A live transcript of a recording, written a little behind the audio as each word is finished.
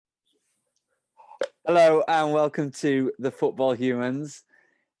Hello and welcome to the Football Humans.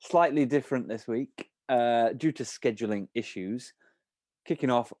 Slightly different this week due to scheduling issues. Kicking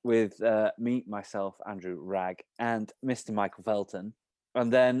off with myself, Andrew Ragg, and Mr. Michael Felton. And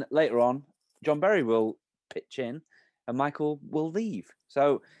then later on, John Berry will pitch in and Michael will leave.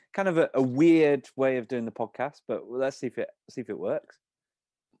 So kind of a weird way of doing the podcast, but let's see if it works.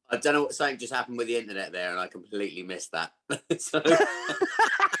 I don't know, something just happened with the internet there and I completely missed that.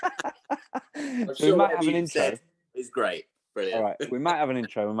 So we might have an intro. It's great. Brilliant. All right. We might have an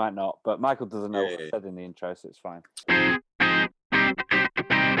intro, we might not, but Michael doesn't know what I said in the intro, so it's fine.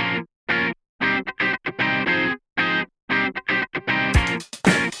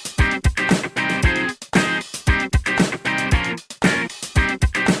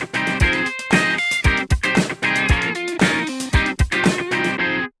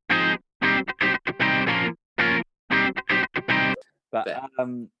 But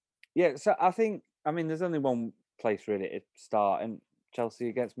yeah, so I mean, there's only one place really to start, and Chelsea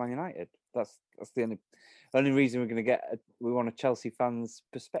against Man United. That's the only reason we want a Chelsea fan's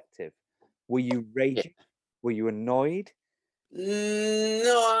perspective. Were you raging? Yeah. Were you annoyed?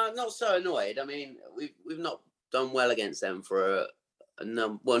 No, I'm not so annoyed. I mean, we've not done well against them for I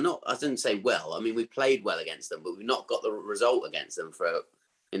didn't say well. I mean, we played well against them, but we've not got the result against them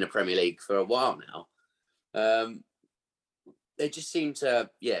in the Premier League for a while now. They just seem to,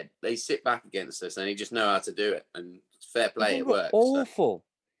 they sit back against us and they just know how to do it. And fair play, it works. Awful. So.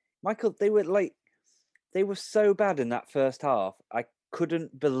 Michael, they were so bad in that first half. I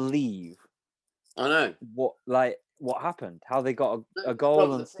couldn't believe. I know. What happened, how they got a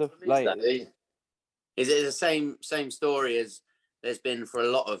goal and stuff. Is it the same story as there's been for a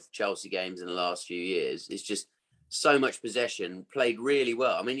lot of Chelsea games in the last few years? It's just so much possession, played really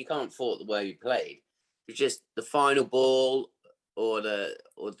well. I mean, you can't fault the way we played. It's just the final ball or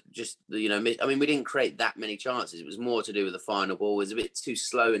just we didn't create that many chances. It was more to do with the final ball. It was a bit too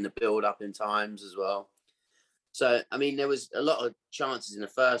slow in the build up in times as well. So, I mean, there was a lot of chances in the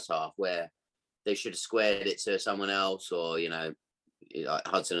first half where they should have squared it to someone else, or, like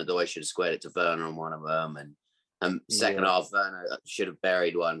Hudson-Odoi should have squared it to Werner on one of them. And second half, Werner should have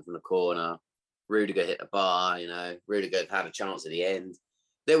buried one from the corner. Rudiger hit the bar, Rudiger had a chance at the end.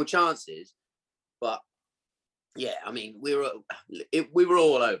 There were chances, but yeah, I mean, we were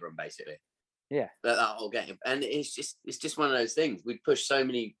all over them basically. Yeah, that whole game, and it's just one of those things. We push so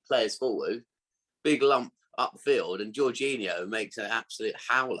many players forward, big lump up the field, and Jorginho makes an absolute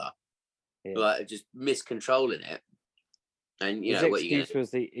howler, like just miscontrolling it. And his excuse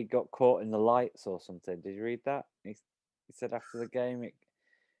was he got caught in the lights or something. Did you read that? He said after the game it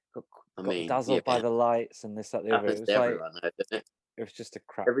got dazzled by the lights and this, that, the other. It was everyone, though, doesn't it? It was just a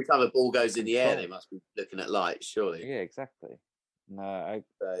crap. Every time a ball goes in the air, they must be looking at lights, surely. Yeah, exactly. No, it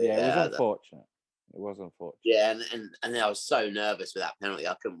was unfortunate. It was unfortunate. Yeah, and I was so nervous with that penalty,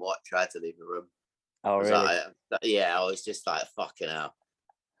 I couldn't watch. I had to leave the room. Oh, really? I was just like, fucking hell.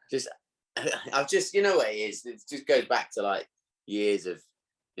 I've just, what it is? It just goes back to like years of,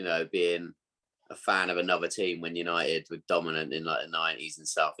 being a fan of another team when United were dominant in like the 90s and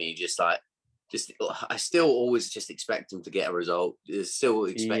stuff. And you just like, I still always just expect them to get a result. I still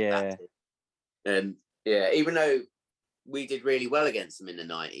expect that. And even though we did really well against them in the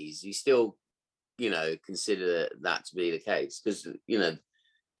 90s, you still, consider that to be the case because,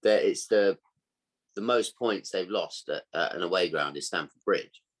 it's the most points they've lost at an away ground is Stamford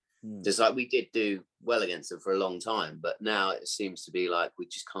Bridge. Just like we did do well against them for a long time, but now it seems to be like we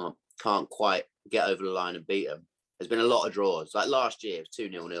just can't quite get over the line and beat them. There's been a lot of draws. Like last year, it was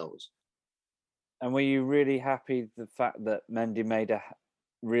 2-0. And were you really happy the fact that Mendy made a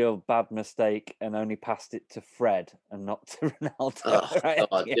real bad mistake and only passed it to Fred and not to Ronaldo? Oh, right?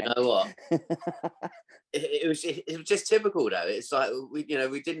 God, you know what? it was just typical though. It's like we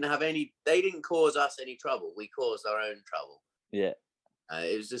didn't have any. They didn't cause us any trouble. We caused our own trouble. Yeah.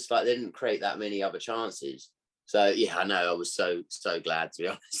 It was just like they didn't create that many other chances. So yeah, I know. I was so glad, to be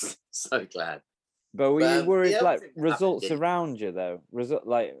honest. So glad. But were you worried, results around you, though?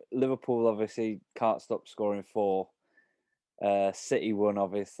 Like Liverpool obviously can't stop scoring 4. City won,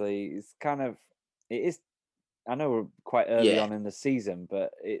 obviously. It is, I know we're quite early on in the season,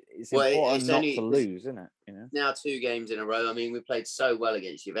 but it's important not to lose, isn't it? Now 2 games in a row. I mean, we played so well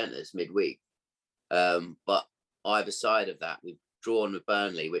against Juventus midweek. But either side of that, we've drawn with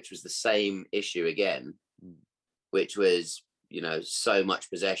Burnley, which was the same issue again, which was, so much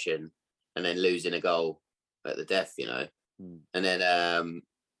possession. And then losing a goal at the death, and then and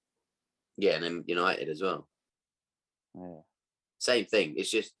then United as well. Yeah. Same thing. It's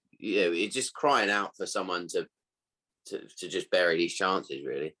just it's just crying out for someone to just bury these chances,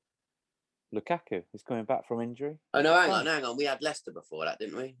 really. Lukaku is coming back from injury. Oh no, hang on. We had Leicester before that,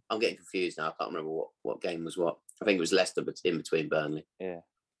 didn't we? I'm getting confused now. I can't remember what game was what. I think it was Leicester, but in between Burnley. Yeah.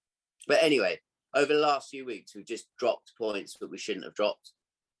 But anyway, over the last few weeks, we've just dropped points that we shouldn't have dropped,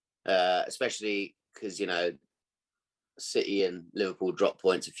 especially because City and Liverpool dropped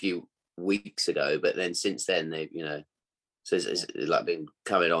points a few weeks ago, but then since then they've so it's like been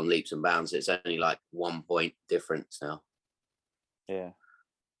coming on leaps and bounds. It's only like 1 point difference now. Yeah.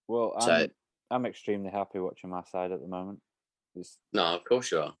 Well, I'm extremely happy watching my side at the moment. No, of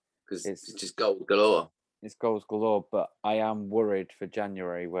course you are, because it's just goals galore. It's goals galore, but I am worried for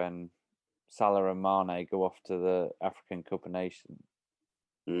January when Salah and Mane go off to the African Cup of Nations.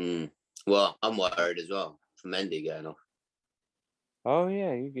 Well, I'm worried as well for Mendy going off. Oh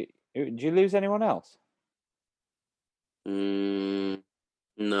yeah, do you lose anyone else? No,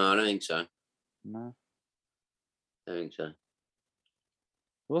 I don't think so. No, I don't think so. There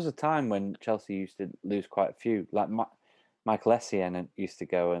was a time when Chelsea used to lose quite a few, like Michael Essien used to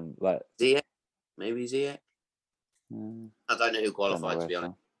go and let Ziyech, maybe Ziyech. I don't know who qualified, to be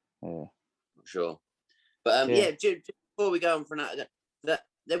honest. Yeah, not sure. But before we go on for that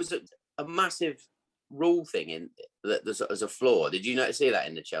there was a massive rule thing in that there's a flaw. Did you see that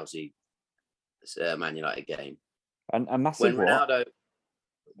in the Chelsea Man United game? And a massive when Ronaldo,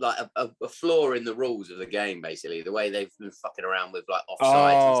 like a flaw in the rules of the game, basically the way they've been fucking around with like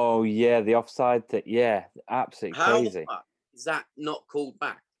offside. Oh yeah, the offside thing. Yeah, absolutely crazy. How is that not called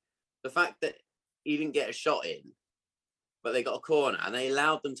back? The fact that he didn't get a shot in, but they got a corner and they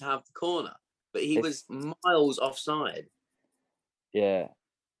allowed them to have the corner, but he was miles offside. Yeah.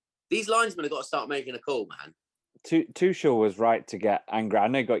 These linesmen have got to start making a call, man. Tuchel was right to get angry. I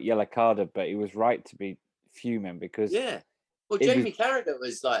know he got yellow carded, but he was right to be fuming because Well, Jamie Carragher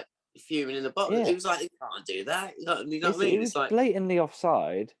was like fuming in the box. Yeah. He was like, "You can't do that." You know what I mean? It was like blatantly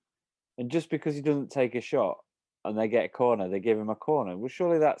offside, and just because he doesn't take a shot and they get a corner, they give him a corner. Well,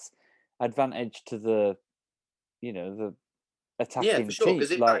 surely that's advantage to the attacking team. Yeah, for sure.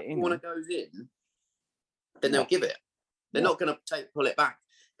 Because if that corner goes in, then they'll give it. They're not going to pull it back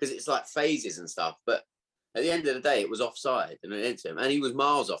because it's like phases and stuff. But at the end of the day, it was offside and it hit him, and he was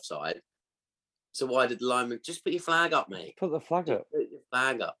miles offside. So why did the lineman just put your flag up, mate? Put the flag up. Put your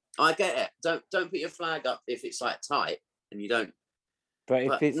flag up. I get it. Don't put your flag up if it's like tight and you don't. But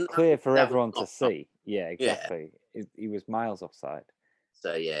if it's clear for everyone to see, yeah, exactly. Yeah. He was miles offside.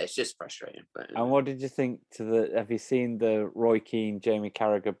 So yeah, it's just frustrating. But, and what did you think have you seen the Roy Keane, Jamie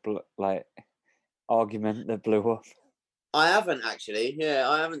Carragher argument that blew up? I haven't actually. Yeah,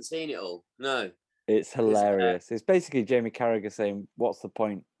 I haven't seen it all. No. It's hilarious. It's basically Jamie Carragher saying, "What's the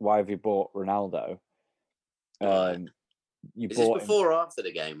point? Why have you bought Ronaldo?" Right. Is this before or after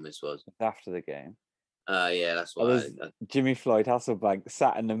the game? This was after the game. Yeah, that's why. Jimmy Floyd Hasselbank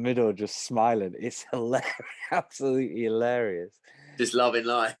sat in the middle, just smiling. It's hilarious, absolutely hilarious. Just loving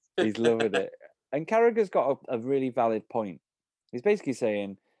life. He's loving it. And Carragher's got a really valid point. He's basically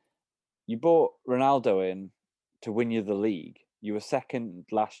saying, "You bought Ronaldo in to win you the league. You were second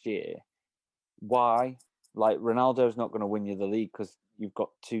last year. Why? Like Ronaldo's not going to win you the league because you've got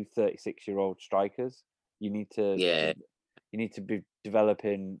two 36-year-old strikers. You need to be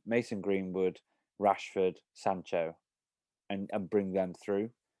developing Mason Greenwood, Rashford, Sancho, and bring them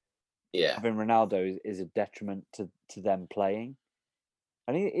through. Yeah, having Ronaldo is a detriment to them playing,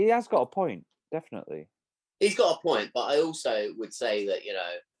 and he has got a point, definitely. He's got a point, but I also would say that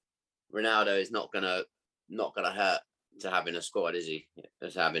Ronaldo is not gonna hurt to having a squad, is he?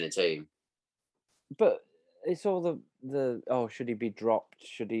 As having a team. But it's all the should he be dropped?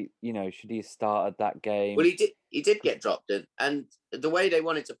 Should he have started that game? Well, he did get dropped, and the way they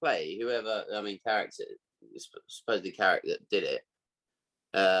wanted to play, character, supposedly character that did it,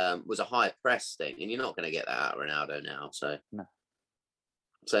 was a high press thing, and you're not going to get that out of Ronaldo now. So, no.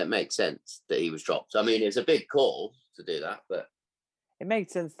 So it makes sense that he was dropped. I mean, it's a big call to do that, but it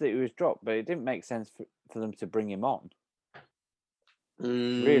made sense that he was dropped, but it didn't make sense for them to bring him on.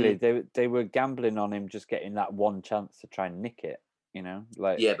 Really, they were gambling on him just getting that one chance to try and nick it.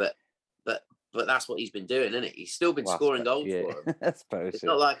 Yeah, but that's what he's been doing, isn't it? He's still been scoring goals for him. I suppose it's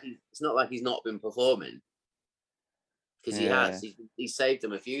not like he's not been performing, because he has. He's saved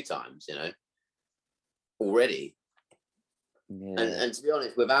them a few times, already. Yeah. And to be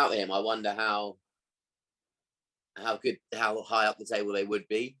honest, without him, I wonder how high up the table they would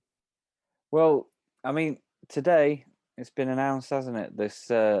be. Well, I mean, today it's been announced, hasn't it?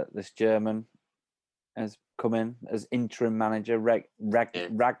 This German has come in as interim manager, Rangnick.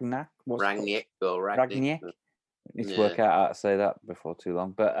 Rangnick. Need to work out how to say that before too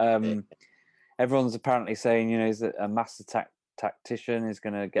long. But everyone's apparently saying, he's a master tactician. He's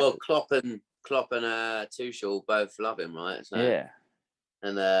going to get. Well, Klopp and Tuchel both love him, right? So, yeah.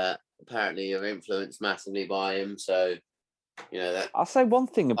 And apparently you're influenced massively by him. So, that. I'll say one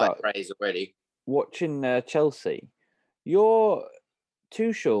thing about praise already. Watching Chelsea. Your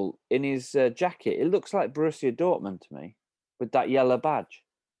Tuchel in his jacket, it looks like Borussia Dortmund to me with that yellow badge.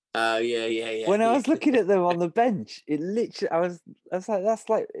 Oh yeah. When I was looking at them on the bench, it literally, I was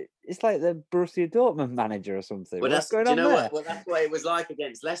like, it's like the Borussia Dortmund manager or something. Well, What's going on there? Well, that's what it was like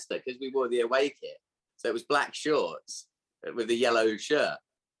against Leicester because we wore the away kit, so it was black shorts with a yellow shirt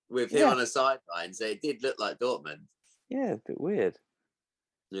with him on a sideline. So it did look like Dortmund. Yeah, a bit weird.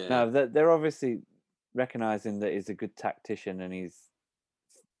 Yeah. No, they're obviously recognizing that he's a good tactician and he's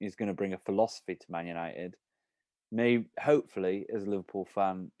going to bring a philosophy to Man United. Maybe, hopefully, as a Liverpool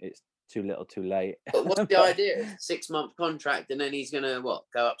fan, it's too little, too late. But what's the idea? 6-month contract, and then he's going to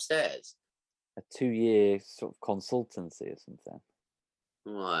go upstairs? A 2-year sort of consultancy or something.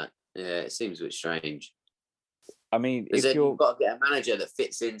 Right. Yeah, it seems a bit strange. I mean, if you've got to get a manager that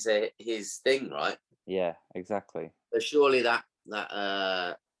fits into his thing, right? Yeah, exactly. So surely that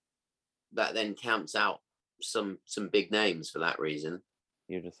then counts out some big names for that reason.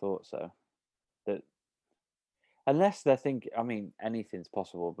 You'd have thought so. That unless they're thinking, I mean, anything's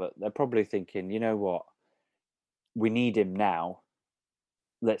possible, but they're probably thinking, you know what, we need him now.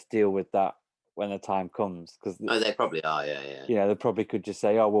 Let's deal with that when the time comes. Because they probably are, yeah. They probably could just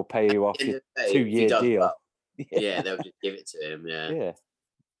say, "Oh, we'll pay you off your 2-year deal." Well, yeah, they'll just give it to him. Yeah.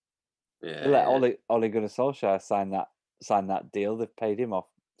 Let Ole Gunnar Solskjaer sign that deal. They've paid him off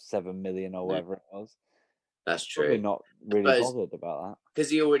 7 million or whatever it was. That's true. Probably not really bothered about that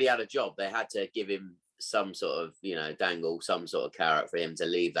because he already had a job. They had to give him some sort of dangle, some sort of carrot for him to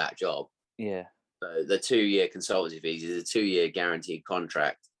leave that job. Yeah. So the 2-year consultancy fees is a 2-year guaranteed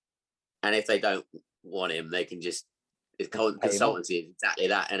contract, and if they don't want him, they can just. Consultancy is exactly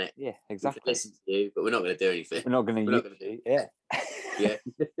that, isn't it? Yeah, exactly. We can listen to you, but we're not going to do anything. We're not going to use it. Yeah.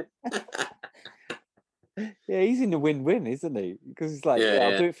 Yeah, he's in the win-win, isn't he? Because it's like,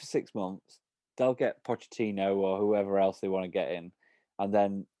 I'll do it for 6 months. They'll get Pochettino or whoever else they want to get in, and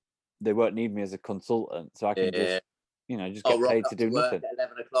then they won't need me as a consultant, so I can just get paid to do nothing. At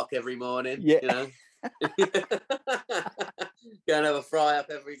 11 o'clock every morning. Yeah. Go and have a fry up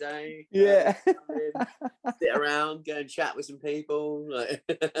every day. Yeah. Sit around, go and chat with some people.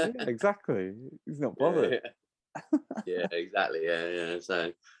 Yeah, exactly. He's not bothered. Yeah, exactly. Yeah.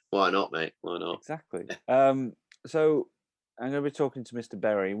 So why not, mate? Why not? Exactly. So I'm going to be talking to Mr.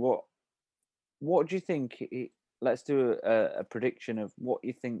 Berry. What do you think? Let's do a prediction of what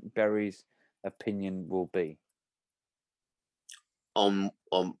you think Berry's opinion will be on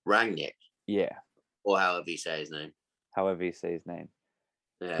Rangnick. Yeah. Or however you say his name. However you say his name.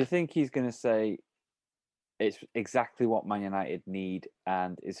 Yeah. Do you think he's going to say it's exactly what Man United need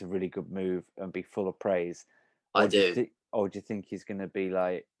and it's a really good move and be full of praise? I do. Or do you think he's going to be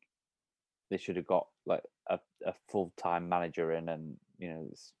like, they should have got like a full-time manager in and,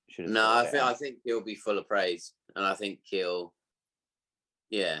 should have... No, I think he'll be full of praise. And I think he'll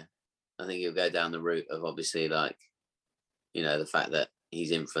go down the route of obviously like, the fact that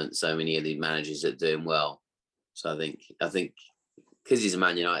he's influenced so many of these managers that are doing well. So I think because he's a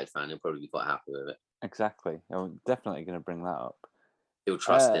Man United fan, he'll probably be quite happy with it. Exactly. I'm definitely going to bring that up. He'll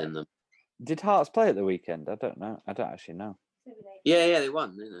trust in them. Did Hearts play at the weekend? I don't know. I don't actually know. Yeah, they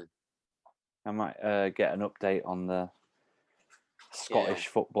won, didn't they? I might get an update on the Scottish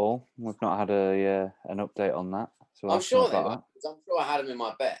football. We've not had an update on that. So I'm sure they won. I'm sure I had them in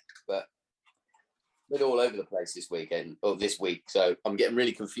my bet, but they're all over the place this weekend or this week. So I'm getting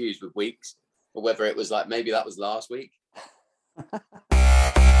really confused with weeks or whether it was like maybe that was last week.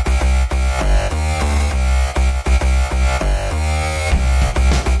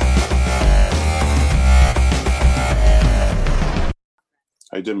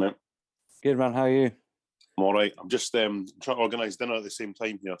 How you doing, mate? Good, man. How are you? I'm all right. I'm just trying to organise dinner at the same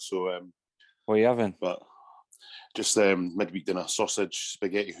time here. So, what are you having? But just midweek dinner: sausage,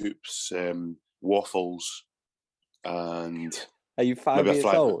 spaghetti hoops, waffles, and. Are you 5 years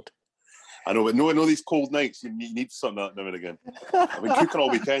old? I know, but no, these cold nights, you need something like that now and again. I've been cooking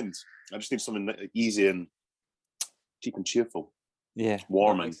all weekend. I just need something easy and cheap and cheerful. Yeah,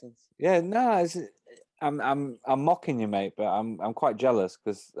 warming. Yeah, no, I'm mocking you, mate, but I'm quite jealous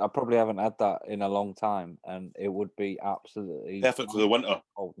because I probably haven't had that in a long time, and it would be absolutely perfect for the winter.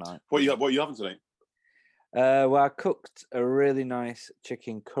 Cold night. What are you having tonight? Well, I cooked a really nice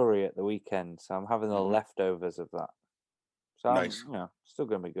chicken curry at the weekend, so I'm having the leftovers of that. So nice. I'm, still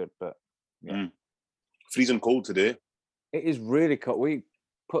going to be good, but yeah. Freezing cold today. It is really cold. We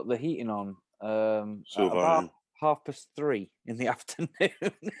put the heating on about 3:30 in the afternoon.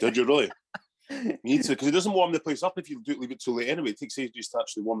 Did you really? You need to, because it doesn't warm the place up if you do leave it too late anyway. It takes ages to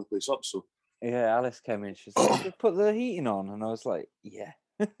actually warm the place up. So Yeah, Alice came in. She's like, "You put the heating on," and I was like, "Yeah."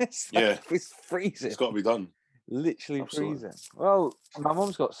 It's freezing. it's got to be done. Literally Absolutely. freezing. Well, my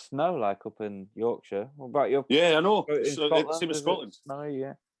mum's got snow like up in Yorkshire. What about your? Yeah, I know. In Scotland, Same as is it Scotland. snowy,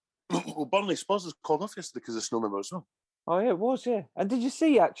 yeah. Well, Burnley Spurs is called off yesterday because of snow, remember as well. Oh yeah, it was, yeah. And did you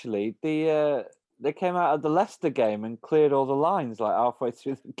see actually they came out of the Leicester game and cleared all the lines like halfway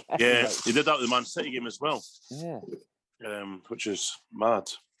through the game? Yeah, Like, he did that with the Man City game as well. yeah. Which is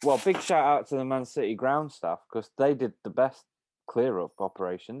mad. Well, big shout out to the Man City ground staff because they did the best clear up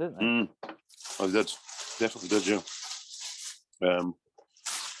operation, didn't they? Oh, they did. Definitely did, yeah.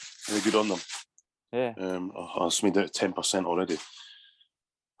 Really good on them. Yeah. It's made it 10% already.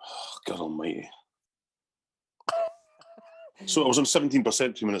 Oh, God almighty. So I was on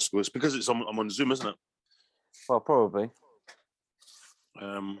 17% 2 minutes ago. It's because I'm on Zoom, isn't it? Well, probably.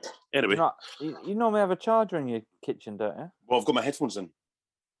 Anyway. You normally have a charger in your kitchen, don't you? Well, I've got my headphones in.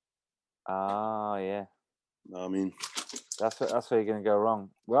 Ah, yeah. I mean, that's where you're going to go wrong.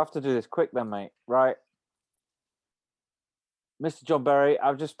 We'll have to do this quick then, mate. Right. Mr. John Berry,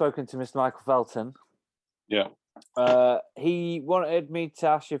 I've just spoken to Mr. Michael Felton. Yeah. He wanted me to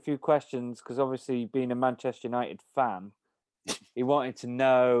ask you a few questions because obviously being a Manchester United fan, he wanted to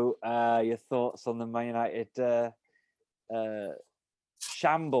know your thoughts on the Man United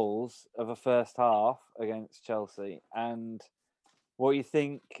shambles of a first half against Chelsea and what you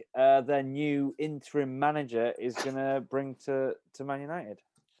think their new interim manager is going to bring to Man United.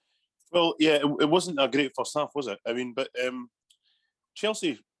 Well, yeah, it wasn't a great first half, was it? I mean, but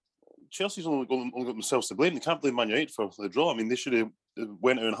Chelsea's only got themselves to blame. They can't blame Man United for the draw. I mean, they should have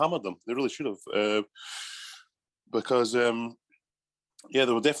went out and hammered them. They really should have. Because, they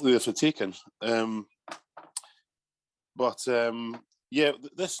were definitely there for taking. The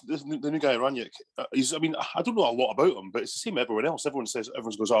new guy, Ranić, I don't know a lot about him, but it's the same as everyone else. Everyone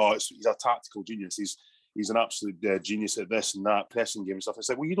goes, he's a tactical genius. He's an absolute genius at this and that, pressing game and stuff. It's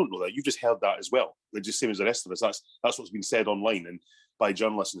like, well, you don't know that. You've just heard that as well. They're just same as the rest of us. That's what's been said online and by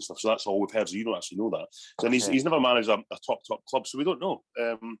journalists and stuff. So that's all we've heard. So you don't actually know that. So, and he's never managed a top club, so we don't know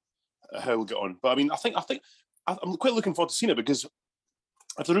how he'll get on. But I mean, I'm quite looking forward to seeing it because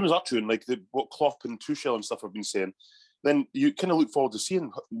if the rumours are true and like what Klopp and Tuchel and stuff have been saying, then you kind of look forward to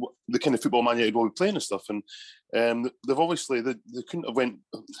seeing the kind of football Man United will be playing and stuff. And they've obviously they couldn't have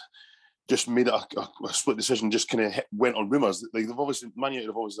just made it a split decision. Just kind of went on rumours. Like Man United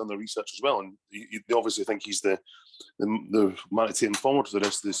have always done their research as well, and they obviously think he's the man to take them forward for the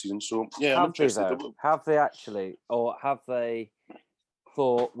rest of the season. So yeah, I'm interested. Have they actually, or have they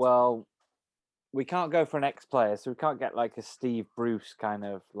thought, well, we can't go for an ex-player, so we can't get like a Steve Bruce kind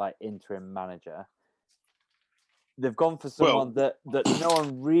of like interim manager. They've gone for someone that no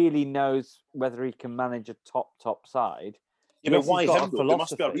one really knows whether he can manage a top side. Yeah, but why him? There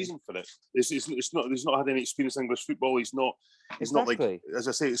must be a reason for it. It's not. He's not had any experience in English football. He's not like, as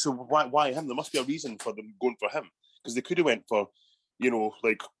I say. So why him? There must be a reason for them going for him because they could have went for,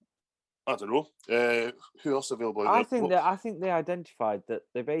 like I don't know who else available. I think they identified that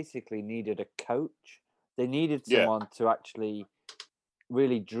they basically needed a coach. They needed someone to actually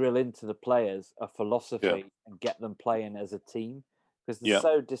really drill into the players a philosophy and get them playing as a team because they're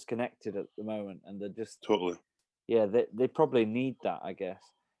so disconnected at the moment and they're just totally. Yeah, they probably need that, I guess.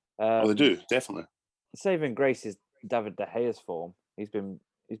 They do, definitely. Saving grace is David De Gea's form. He's been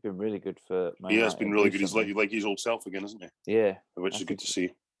really good for Man United. He has been really good. He's like his old self again, isn't he? Yeah. Which is good to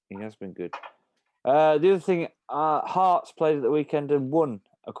see. He has been good. The other thing, Hearts played at the weekend and won,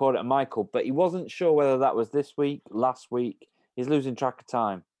 according to Michael, but he wasn't sure whether that was this week, last week. He's losing track of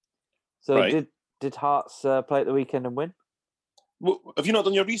time. So did Hearts play at the weekend and win? Well, have you not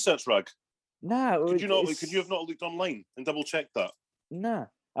done your research, Rag? No. Could you have not looked online and double checked that? No,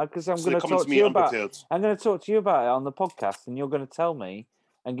 because I'm going to talk to you about. I'm going to talk to you about it on the podcast, and you're going to tell me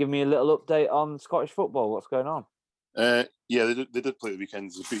and give me a little update on Scottish football. What's going on? Yeah, they did play at the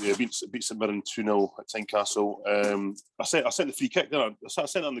weekend. They beat St Mirren 2-0 at Tynecastle. I sent the free kick, didn't I? I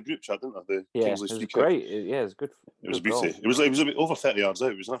sent it on the group chat, didn't I? It was great. Yeah, it was good. It was beauty. It was a bit over 30 yards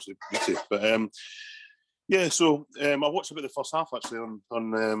out. It was an absolute beauty. But so I watched a bit of the first half actually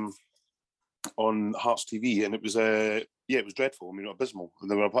on Hearts TV, and it was it was dreadful. I mean, abysmal. And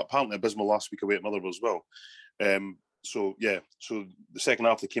they were apparently abysmal last week away at Motherwell as well. So the second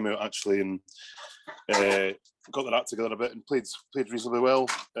half they came out actually and got their act together a bit and played reasonably well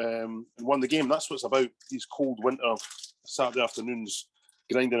and won the game. That's what it's about. These cold winter Saturday afternoons,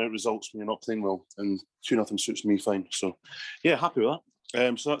 grinding out results when you're not playing well, and 2-0 suits me fine. So yeah, happy with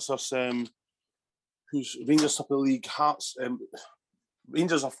that. So that's us Who's Rangers top of the league? Hearts.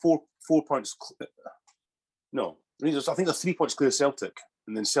 Rangers are 4 points. No, Rangers. I think they're 3 points clear of Celtic,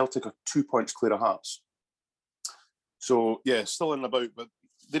 and then Celtic are 2 points clear of Hearts. So yeah, still in and about, but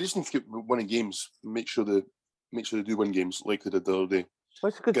they just need to keep winning games. Make sure they do win games like they did the other day. Well,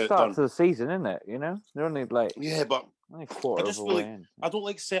 it's a good start to the season, isn't it? You know, they're only like but only a quarter of the way in. I don't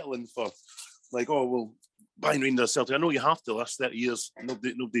like settling for like, oh well, buying Rangers Celtic. I know you have to. The last 30 years,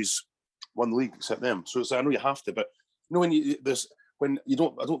 nobody's won the league except them. So it's, I know you have to, but you know when you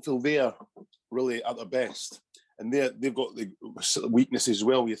don't, I don't feel they're really at their best, and they've got the weaknesses as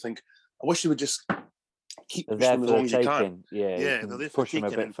well. Where you think, I wish they would just keep pushing them as long as you can. Yeah, they're push them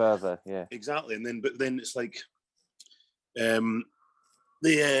a bit further. Yeah, exactly. And then it's like,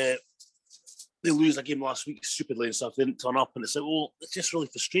 they lose a game last week stupidly and stuff. They didn't turn up, and it's like, well, it's just really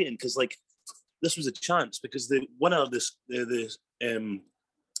frustrating because like this was a chance because the winner of this the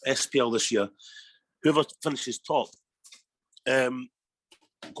SPL this year, whoever finishes top,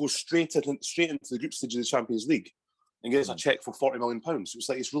 goes straight into the group stage of the Champions League and gets a cheque for £40 million. So it's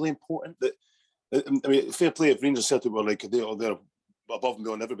like it's really important that. I mean, fair play if Rangers Celtic were like they're above and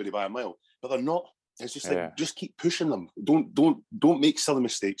beyond everybody by a mile, but they're not. It's just like just keep pushing them. Don't make silly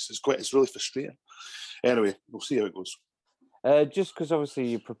mistakes. It's really frustrating. Anyway, we'll see how it goes. Just because obviously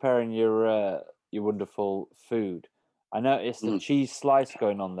you're preparing your wonderful food, I noticed the cheese slice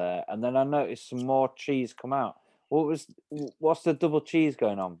going on there, and then I noticed some more cheese come out. What's the double cheese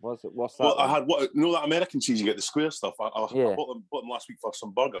going on? What's that? Well, I had that American cheese you get, the square stuff. I bought them last week for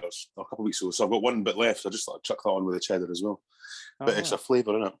some burgers a couple of weeks ago, so I've got one bit left. I just thought I'd chuck that on with the cheddar as well. Bit extra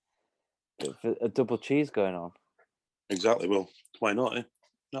flavour in it. A double cheese going on. Exactly. Well, why not? You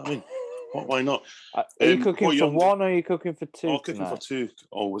know what I mean? Why not? Are you cooking for one or are you cooking for two? Cooking for two.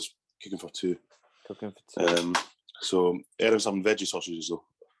 Always cooking for two. Cooking for two. So Erin's having veggie sausages though.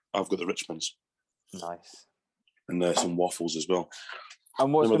 I've got the Richmonds. Nice. And some waffles as well.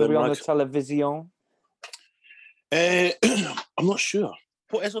 And what's going to be on the television? I'm not sure.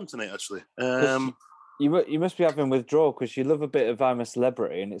 What is on tonight, actually? You must be having withdrawal because you love a bit of I'm a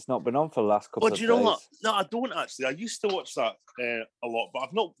Celebrity, and it's not been on for the last couple of days. Well, do you know what? No, I don't actually. I used to watch that a lot, but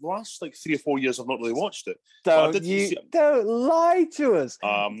I've not. The last like 3 or 4 years, I've not really watched it. Don't lie to us.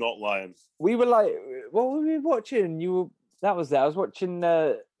 I'm not lying. We were like, what were we watching? That was there. I was watching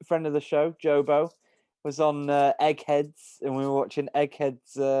a friend of the show, Jobo, was on Eggheads, and we were watching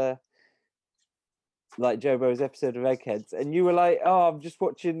Eggheads, like Jobo's episode of Eggheads, and you were like, "Oh, I'm just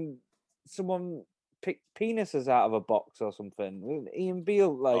watching someone pick penises out of a box or something." Ian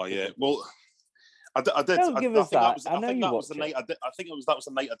Beale, like, oh yeah, well, I did. Don't give us that. I know you watched it. I think that was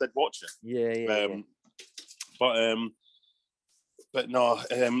the night I did watch it. Yeah. But no,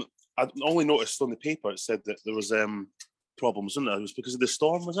 I only noticed on the paper it said that there was problems, wasn't there? It was because of the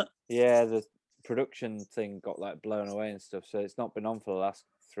storm, was it? Yeah, the production thing got like blown away and stuff, so it's not been on for the last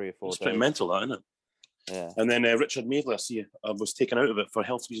 3 or 4 days. It's pretty mental, that, isn't it? Yeah. And then Richard Madeley, I see, was taken out of it for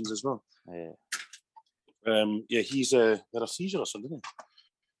health reasons as well. Yeah. He's had a seizure or something, didn't he?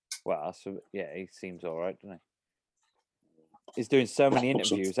 Well, so yeah, he seems all right, doesn't he? He's doing so many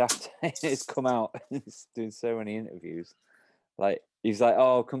interviews after it's come out. He's doing so many interviews. Like, he's like,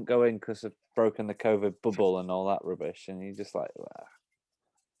 "Oh, I couldn't go in because I've broken the COVID bubble and all that rubbish," and he's just like, "Wow."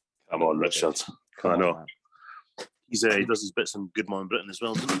 Come on, Richard. I know. Man. He does his bits in Good Morning Britain as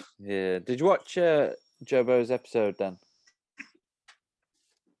well, doesn't he? Yeah. Did you watch Jobo's episode then?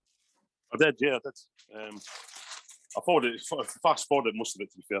 I did, yeah, I did. I fast forwarded most of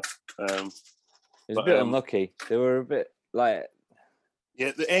it, to be fair. It was a bit unlucky. They were a bit like...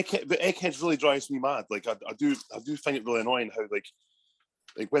 Yeah, the Eggheads really drives me mad. Like, I do find it really annoying how, like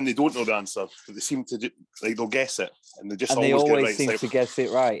when they don't know the answer, they seem to they'll guess it, and they just always get it right. Seem to guess it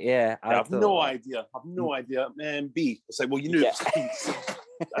right. Yeah, I have no idea. B. It's like, well, you knew it.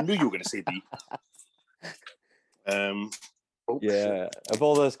 I knew you were going to say B. Yeah, of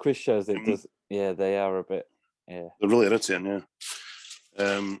all those quiz shows, it does. Yeah, they are a bit. Yeah, they're really irritating. Yeah.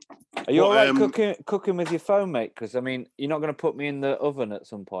 Are you all right cooking with your phone, mate? Because I mean, you're not going to put me in the oven at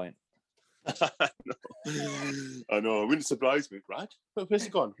some point. I know. It wouldn't surprise me, right? Where's he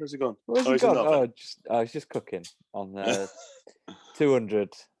gone? Where's he gone? I was just cooking on 200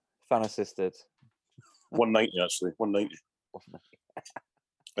 fan assisted. 190 actually. 190.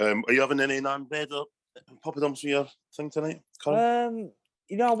 Are you having any naan bread or poppadoms for your thing tonight, Colin?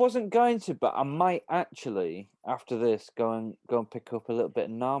 I wasn't going to, but I might actually after this go and pick up a little bit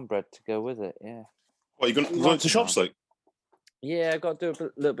of naan bread to go with it. Yeah. What, are you going to shops like? Yeah, I've got to do a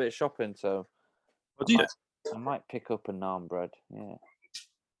little bit of shopping, so. Oh, do you? I might pick up a naan bread. Yeah.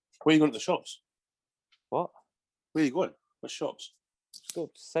 Where are you going to the shops? What? Where are you going? What shops? Let's go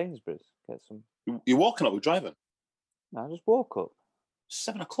to Sainsbury's. Get some You're walking up, we're driving. No, just walk up.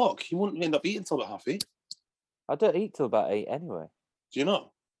 7 o'clock. You won't end up eating till about 8:30. I don't eat till about 8 anyway. Do you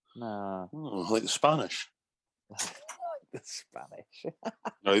not? No. Oh, like the Spanish. The Spanish.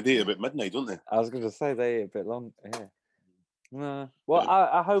 No, they eat about midnight, don't they? I was going to say they eat a bit long. Yeah. No. Well,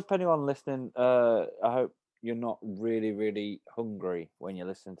 I hope anyone listening, I hope you're not really, really hungry when you're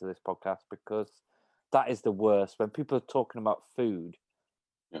listening to this podcast, because that is the worst. When people are talking about food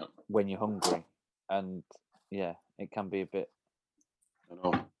when you're hungry. And yeah, it can be a bit. I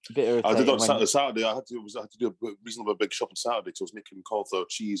know. A bit irritating. I did on Saturday. I had to do a reasonably big shop on Saturday because I was making cauliflower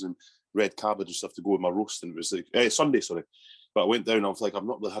cheese and red cabbage and stuff to go with my roast. And it was like Sunday, sorry. But I went down. I was like, I've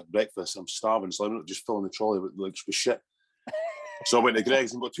not really had breakfast. I'm starving, so I'm not just filling the trolley with shit. So I went to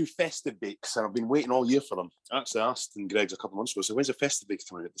Greg's and got 2 festive bakes, and I've been waiting all year for them. I actually asked in Greg's a couple of months ago. So when's the festive bakes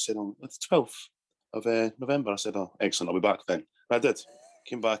coming out? They said on the 12th of November. I said, oh, excellent. I'll be back then. And I did.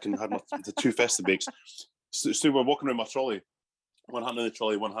 Came back and had the 2 festive bakes. So we're walking around my trolley. One hand on the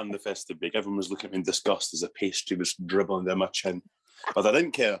trolley, one hand on the festive bake. Everyone was looking at me in disgust as the pastry was dribbling down my chin. But I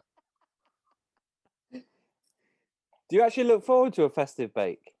didn't care. Do you actually look forward to a festive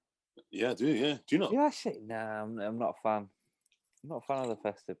bake? Yeah, I do, yeah. Do you not? Yeah, actually, no, I'm not a fan. I'm not a fan of the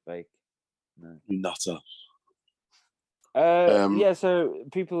festive bake. No. Nutter. Yeah, so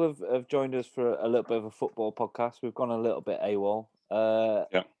people have joined us for a little bit of a football podcast. We've gone a little bit AWOL.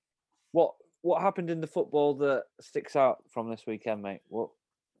 Yeah. What happened in the football that sticks out from this weekend, mate? What?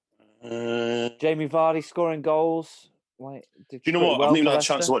 Jamie Vardy scoring goals. Like, do you know what? I've not even had a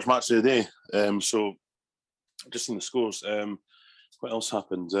chance to watch match of the day. So I've just seen the scores. What else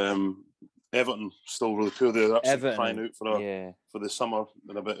happened? Everton still really poor. They're absolutely crying out for the summer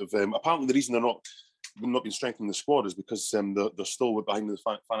and a bit of. Apparently, the reason they're not been strengthening the squad is because they're still behind the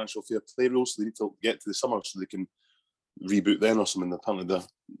financial fair play rules. So they need to get to the summer so they can reboot then or something. Apparently,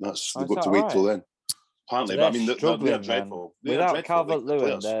 they've got to wait till then. Apparently, but I mean, they're dreadful. Without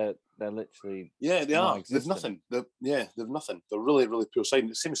Calvert-Lewin, they're literally they are. They've nothing. They've nothing. They're really, really poor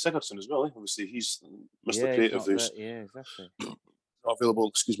side. Same as Sigurdsson as well. Obviously, he's Mr. Creative. Exactly. Not available.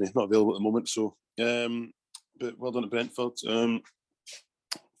 Excuse me, not available at the moment. So, but well done at Brentford.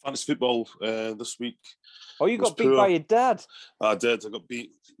 Fantasy football this week. Oh, you got beat by your dad. I did. I got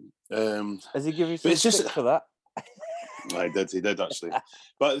beat. Has he given you some stick for that? I did. He did actually.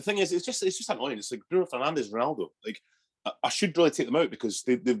 But the thing is, it's just annoying. It's like Bruno Fernandes, Ronaldo. Like I should really take them out because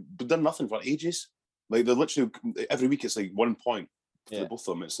they've done nothing for ages. Like they're literally every week it's like 1 point for the both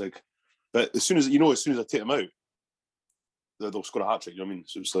of them. It's like, but as soon as I take them out, they'll score a hat trick. You know what I mean?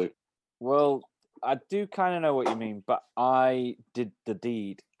 So it's like, well, I do kind of know what you mean, but I did the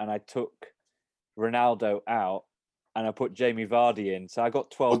deed and I took Ronaldo out and I put Jamie Vardy in, so I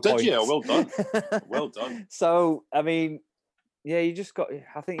got 12 points. Did you? Well done. Well done. So, I mean, yeah, I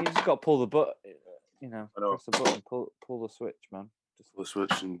think you just got to pull the button, press the button, pull the switch, man. Just pull the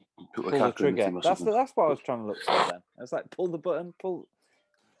switch and pull the trigger. That's what I was trying to look for then. I was like, pull the button, pull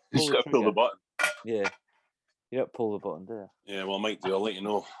you just got to pull the button. Yeah. You don't pull the button, do you? Yeah, well, I might do. I'll let you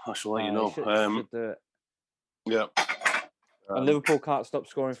know. I shall let you know. Should do it. Yeah. And Liverpool can't stop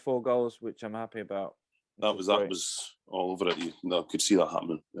scoring 4 goals, which I'm happy about. That was all over it. I could see that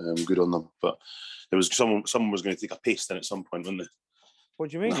happening. Good on them. But there was someone was going to take a pace then at some point, wasn't they? What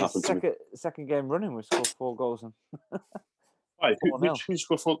do you mean? It's second game running, we scored 4 goals. Right, who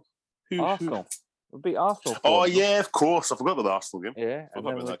scored 4? Arsenal. We beat Arsenal. Oh, yeah, of course. I forgot about the Arsenal game. Yeah. I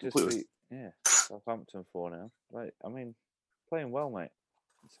forgot about that completely. Southampton 4-0. Like, I mean, playing well, mate.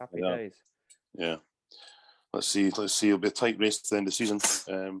 It's happy days. Yeah. Let's see. It'll be a tight race to the end of the season.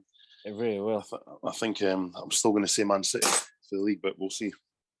 It really will. I think I'm still going to say Man City for the league, but we'll see.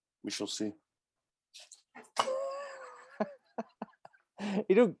 We shall see.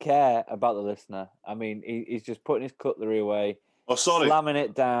 He don't care about the listener. I mean, he's just putting his cutlery away. Oh, sorry. Slamming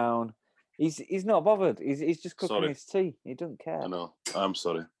it down. He's not bothered. He's just cooking his tea. He doesn't care. I know. I'm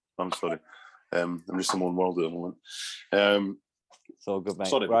sorry. I'm just in one world at the moment. It's all good, mate.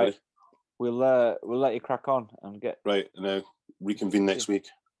 Sorry, right. We'll let you crack on and get right. Now reconvene next week.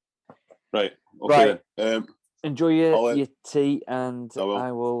 Right. Okay. Right. Enjoy your tea, and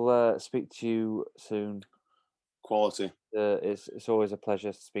I will speak to you soon. Quality. It's always a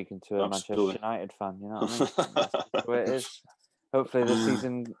pleasure speaking to a Manchester United fan. You know what I mean? That's the way it is. Hopefully the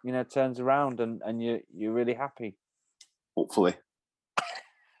season, turns around and you're really happy. Hopefully.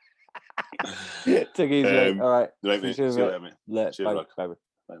 Take it easy. All right. Right, mate. See you later, mate. Bye.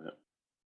 Bye.